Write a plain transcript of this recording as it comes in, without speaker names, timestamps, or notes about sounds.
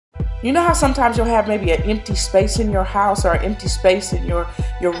You know how sometimes you'll have maybe an empty space in your house or an empty space in your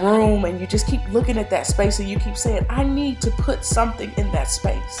room, and you just keep looking at that space and you keep saying, I need to put something in that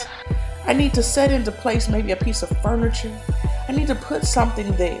space. I need to set into place maybe a piece of furniture. I need to put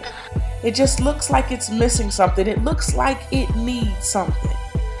something there. It just looks like it's missing something. It looks like it needs something.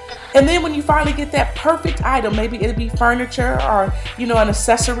 And then when you finally get that perfect item, maybe it'll be furniture or, an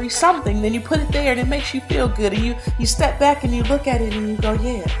accessory, something, then you put it there and it makes you feel good. And you step back and you look at it and you go,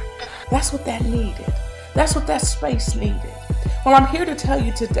 yeah, that's what that needed. That's what that space needed. Well, I'm here to tell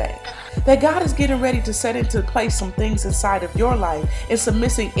you today that God is getting ready to set into place some things inside of your life and some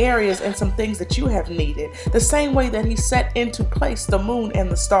missing areas and some things that you have needed, the same way that he set into place the moon and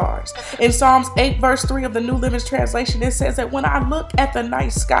the stars. In Psalms 8 verse 3 of the New Living Translation, it says that when I look at the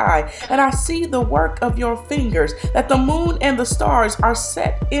night sky and I see the work of your fingers, that the moon and the stars are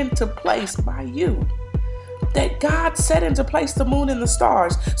set into place by you. That God set into place the moon and the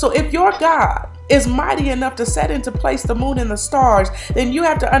stars. So if your God is mighty enough to set into place the moon and the stars, then you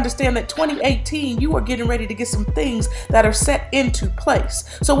have to understand that 2018, you are getting ready to get some things that are set into place.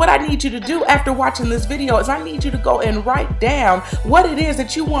 So what I need you to do after watching this video is I need you to go and write down what it is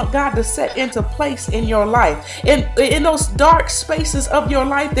that you want God to set into place in your life. In those dark spaces of your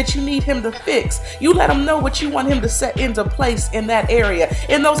life that you need him to fix, you let him know what you want him to set into place in that area.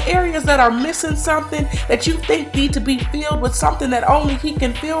 In those areas that are missing something that you think need to be filled with something that only he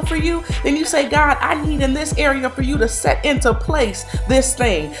can fill for you, then you say, God, I need in this area for you to set into place this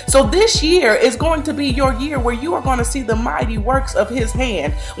thing. So this year is going to be your year where you are going to see the mighty works of his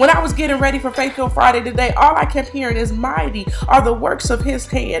hand. When I was getting ready for Faith Filled Friday today, all I kept hearing is mighty are the works of his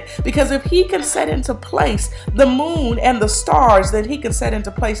hand. Because if he can set into place the moon and the stars, then he can set into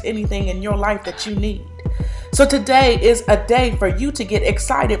place anything in your life that you need. So today is a day for you to get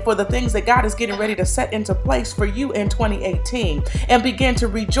excited for the things that God is getting ready to set into place for you in 2018 and begin to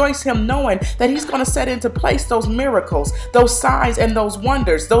rejoice him knowing that he's going to set into place those miracles, those signs and those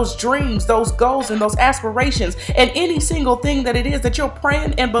wonders, those dreams, those goals and those aspirations, and any single thing that it is that you're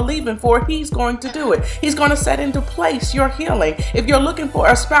praying and believing for, he's going to do it. He's going to set into place your healing. If you're looking for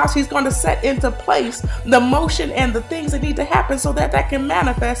a spouse, he's going to set into place the motion and the things that need to happen so that that can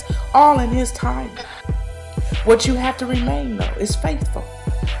manifest all in his time. What you have to remain, though, is faithful.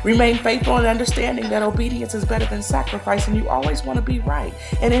 Remain faithful in understanding that obedience is better than sacrifice, and you always want to be right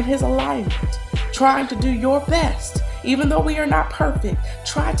and in his alignment. Trying to do your best, even though we are not perfect,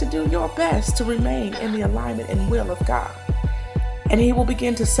 try to do your best to remain in the alignment and will of God. And he will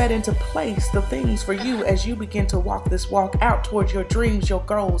begin to set into place the things for you as you begin to walk this walk out towards your dreams, your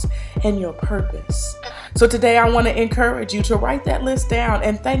goals, and your purpose. So today I want to encourage you to write that list down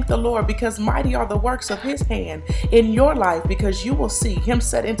and thank the Lord, because mighty are the works of his hand in your life, because you will see him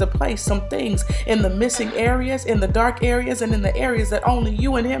set into place some things in the missing areas, in the dark areas, and in the areas that only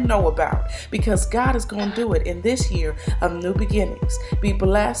you and him know about, because God is going to do it in this year of new beginnings. Be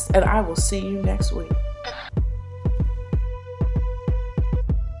blessed, and I will see you next week.